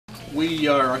We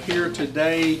are here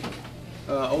today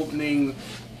opening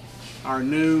our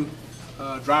new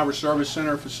driver service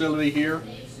center facility here.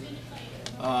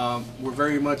 We're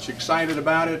very much excited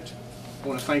about it. I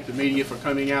want to thank the media for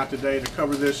coming out today to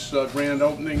cover this grand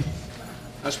opening.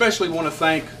 I especially want to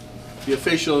thank the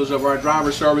officials of our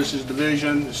Driver Services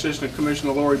Division, Assistant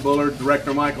Commissioner Lori Bullard,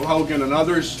 Director Michael Hogan, and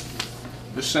others,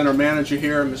 the center manager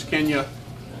here, Ms. Kenya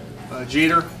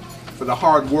Jeter, for the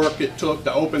hard work it took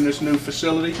to open this new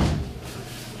facility.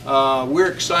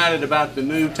 We're excited about the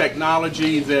new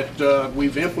technology that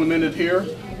we've implemented here.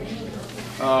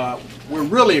 We're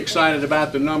really excited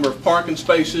about the number of parking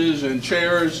spaces and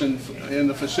chairs in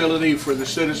the facility for the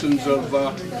citizens of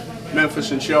Memphis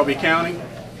and Shelby County.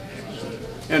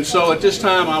 And so at this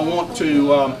time I want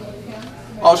to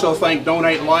also thank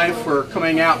Donate Life for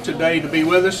coming out today to be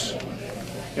with us.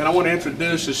 And I want to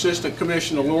introduce Assistant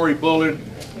Commissioner Lori Bullard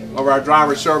of our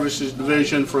Driver Services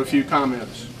Division for a few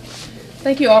comments.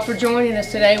 Thank you all for joining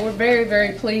us today. We're very,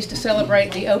 very pleased to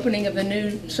celebrate the opening of the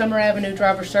new Summer Avenue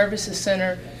Driver Services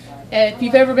Center. If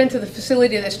you've ever been to the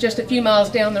facility that's just a few miles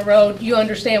down the road, you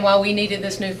understand why we needed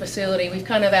this new facility. We've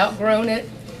kind of outgrown it.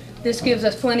 This gives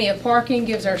us plenty of parking,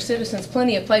 gives our citizens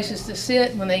plenty of places to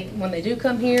sit when they do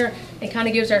come here, and kind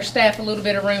of gives our staff a little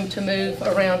bit of room to move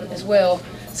around as well.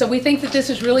 So we think that this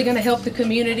is really going to help the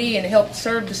community and help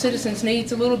serve the citizens'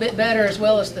 needs a little bit better, as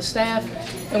well as the staff.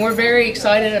 And we're very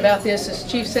excited about this. As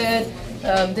Chief said,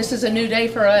 this is a new day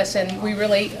for us, and we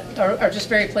really are just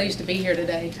very pleased to be here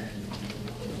today.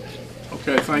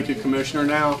 Okay, thank you, Commissioner.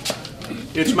 Now,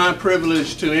 it's my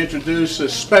privilege to introduce a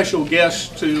special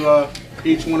guest to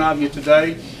each one of you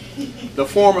today. The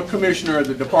former Commissioner of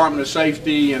the Department of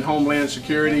Safety and Homeland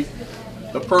Security,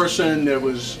 the person that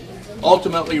was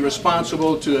ultimately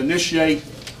responsible to initiate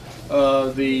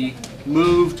the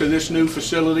move to this new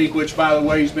facility, which, by the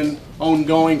way, has been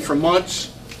ongoing for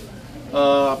months.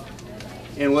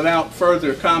 And without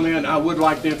further comment, I would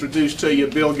like to introduce to you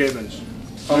Bill Gibbons.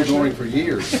 Ongoing for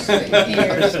years.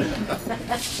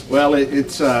 Well,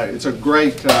 it's a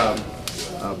great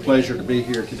pleasure to be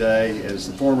here today as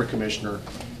the former commissioner.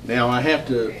 Now, I have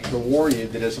to warn you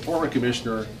that as a former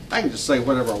commissioner, I can just say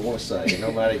whatever I want to say.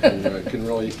 Nobody can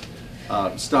really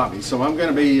stop me. So I'm going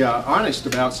to be honest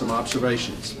about some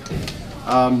observations.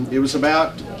 It was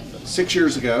about 6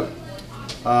 years ago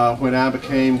when I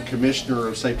became Commissioner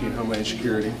of Safety and Homeland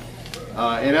Security.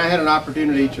 And I had an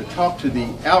opportunity to talk to the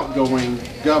outgoing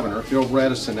governor, Phil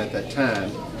Bredesen, at that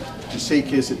time, to seek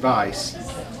his advice.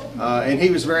 And he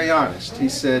was very honest. He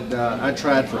said, I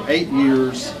tried for 8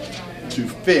 years to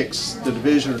fix the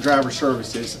Division of Driver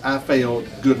Services. I failed.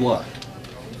 Good luck.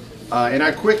 And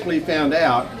I quickly found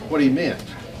out what he meant.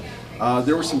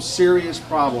 There were some serious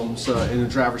problems in the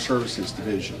Driver Services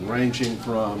Division, ranging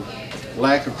from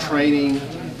lack of training,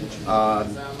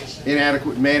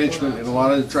 inadequate management in a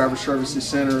lot of the driver services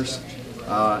centers,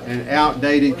 an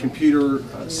outdated computer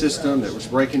system that was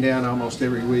breaking down almost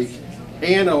every week,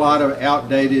 and a lot of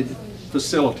outdated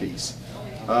facilities,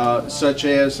 such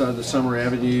as the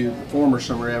former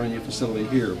Summer Avenue facility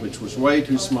here, which was way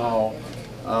too small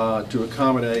to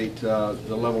accommodate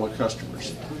the level of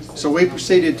customers. So we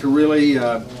proceeded to really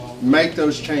make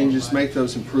those changes, make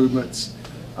those improvements,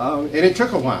 and it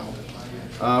took a while.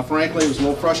 Frankly, it was a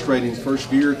little frustrating the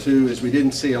first year or two as we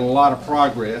didn't see a lot of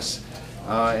progress.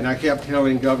 And I kept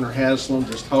telling Governor Haslam,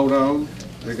 just hold on,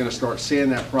 they're going to start seeing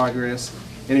that progress.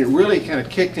 And it really kind of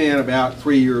kicked in about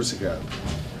 3 years ago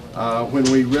when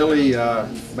we really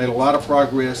made a lot of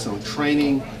progress on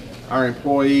training our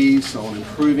employees, on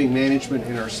improving management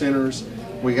in our centers.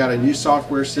 We got a new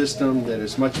software system that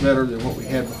is much better than what we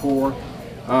had before.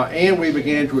 And we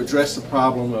began to address the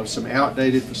problem of some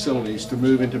outdated facilities to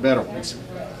move into better ones.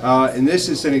 And this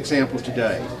is an example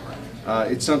today.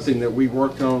 It's something that we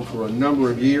worked on for a number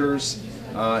of years,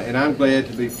 and I'm glad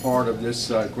to be part of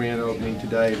this grand opening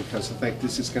today because I think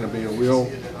this is going to be a real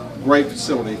great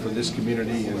facility for this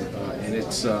community and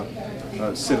its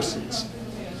citizens.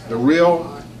 The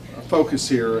real focus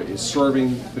here is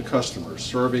serving the customers,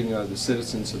 serving the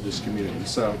citizens of this community.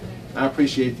 So I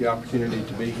appreciate the opportunity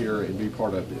to be here and be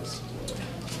part of this.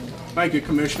 Thank you,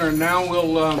 Commissioner. Now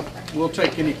we'll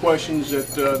take any questions that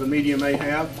the media may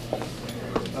have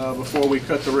before we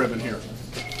cut the ribbon here.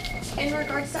 In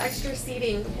regards to extra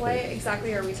seating, what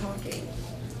exactly are we talking?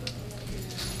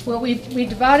 Well, we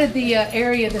divided the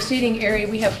area, the seating area.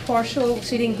 We have partial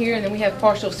seating here, and then we have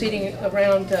partial seating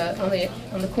around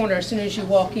on the corner as soon as you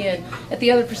walk in. At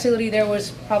the other facility, there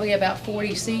was probably about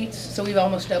 40 seats, so we've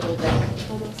almost doubled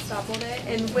that. Almost doubled it.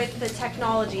 And with the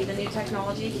technology, the new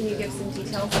technology, can you give some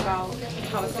details about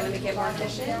how it's going to make it more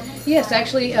efficient? Yes,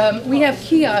 actually, we have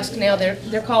kiosks now.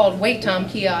 They're called wait time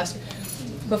kiosks.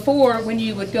 Before, when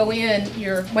you would go in,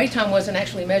 your wait time wasn't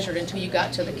actually measured until you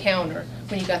got to the counter,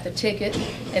 when you got the ticket,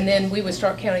 and then we would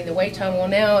start counting the wait time. Well,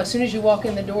 now, as soon as you walk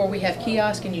in the door, we have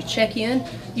kiosks, and you check in,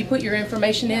 you put your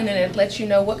information in, and it lets you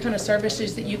know what kind of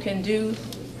services that you can do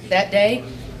that day,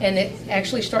 and it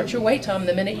actually starts your wait time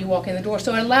the minute you walk in the door.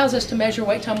 So it allows us to measure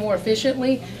wait time more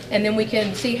efficiently, and then we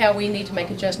can see how we need to make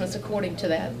adjustments according to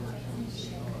that.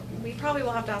 We probably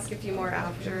will have to ask a few more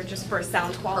after, just for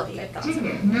sound quality, if that's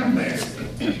okay.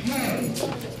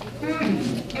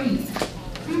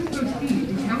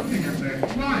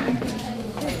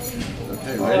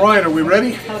 All right, are we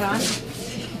ready? Hold on.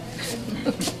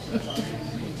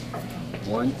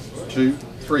 1, 2,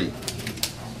 3.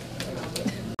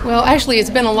 Well, actually,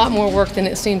 it's been a lot more work than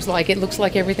it seems like. It looks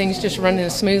like everything's just running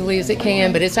as smoothly as it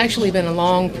can, but it's actually been a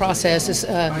long process. As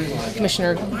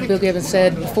Commissioner Bill Gibbons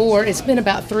said before, it's been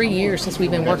about 3 years since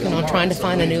we've been working on trying to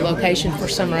find a new location for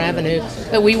Summer Avenue.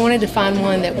 But we wanted to find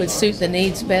one that would suit the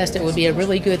needs best. It would be a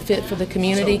really good fit for the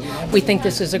community. We think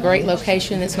this is a great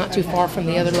location. It's not too far from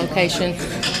the other location.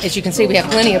 As you can see, we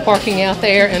have plenty of parking out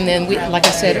there, and then, like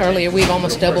I said earlier, we've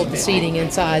almost doubled the seating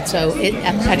inside. So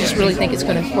I just really think it's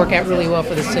going to work out really well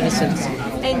for the citizens.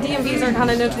 And DMVs are kind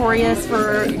of notorious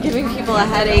for giving people a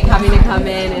headache having to come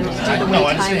in and do the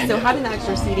wait time. So having the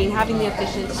extra seating, having the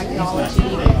efficient technology,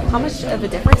 how much of a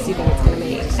difference do you think it's going to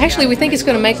make? Actually, we think it's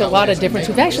going to make a lot of difference.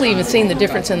 We've actually even seen the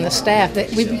difference in the staff.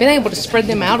 That we've been able to spread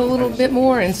them out a little bit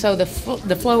more, and so the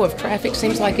flow of traffic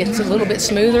seems like it's a little bit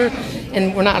smoother,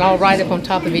 and we're not all right up on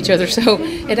top of each other. So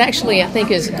it actually, I think,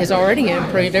 has already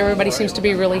improved. Everybody seems to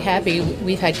be really happy.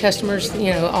 We've had customers,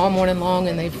 all morning long,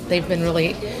 and they've been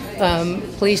really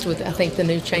pleased with, I think, the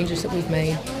new changes that we've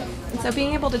made. So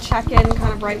being able to check in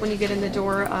kind of right when you get in the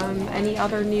door, any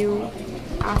other new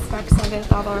aspects of it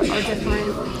that are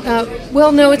different?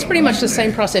 Well, no, it's pretty much the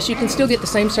same process. You can still get the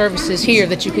same services here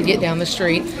that you could get down the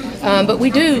street. But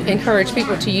we do encourage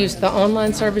people to use the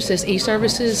online services,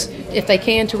 e-services, if they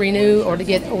can, to renew or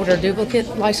to order a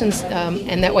duplicate license,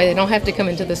 and that way they don't have to come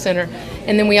into the center.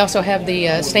 And then we also have the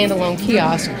standalone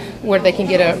kiosk where they can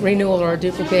get a renewal or a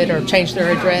duplicate or change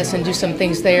their address and do some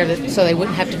things there so they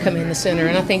wouldn't have to come in the center.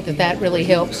 And I think that really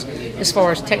helps as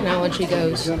far as technology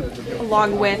goes.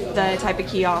 Along with the type of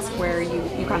kiosk where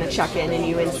you kind of check in and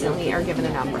you instantly are given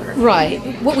a number. Right.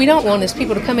 What we don't want is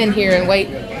people to come in here and wait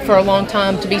for a long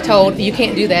time to be told you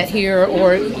can't do that here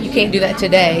or you can't do that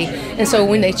today. And so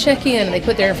when they check in and they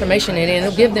put their information in,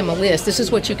 it'll give them a list. This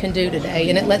is what you can do today,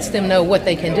 and it lets them know what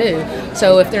they can do.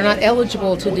 So if they're not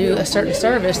eligible to do a certain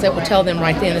service, that will tell them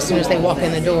right then as soon as they walk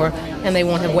in the door, and they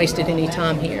won't have wasted any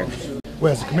time here.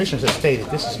 Well, as the commissioners have stated,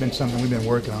 this has been something we've been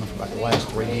working on for like the last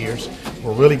 3 years.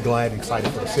 We're really glad and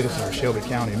excited for the citizens of Shelby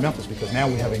County and Memphis because now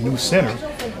we have a new center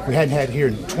we hadn't had here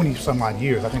in 20 some odd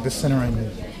years. I think this center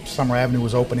in Summer Avenue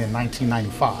was opened in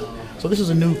 1995. So this is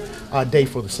a new day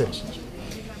for the citizens.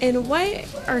 And what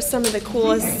are some of the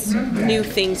coolest new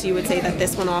things you would say that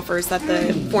this one offers that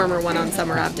the former one on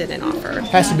Summer Ave didn't offer? It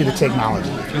has to be the technology.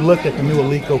 If you look at the new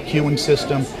Alico queuing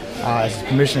system, as the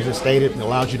commissioners have stated, it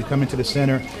allows you to come into the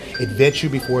center. It vets you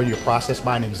before you're processed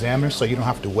by an examiner, so you don't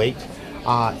have to wait.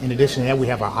 In addition to that, we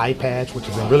have our iPads, which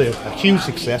has been really a huge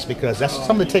success because that's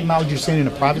some of the technology you're seeing in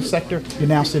the private sector, you're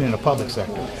now seeing in the public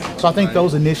sector. So I think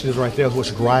those initiatives right there is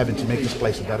what's driving to make this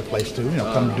place a better place to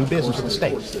come do business with the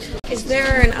state. Is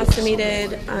there an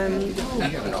estimated,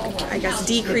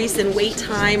 decrease in wait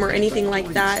time or anything like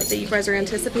that that you guys are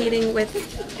anticipating with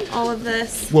all of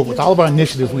this? Well, with all of our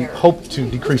initiatives, we hope to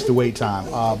decrease the wait time.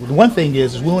 The one thing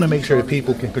is we want to make sure that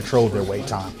people can control their wait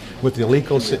time. With the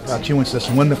Alico queuing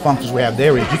system, one of the functions we have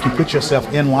there is you can put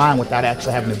yourself in line without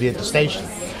actually having to be at the station.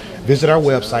 Visit our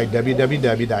website,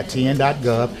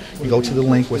 www.tn.gov. You go to the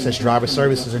link where it says driver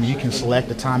services, and you can select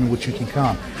the time in which you can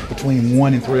come between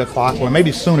 1 and 3 o'clock, or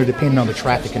maybe sooner depending on the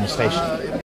traffic in the station.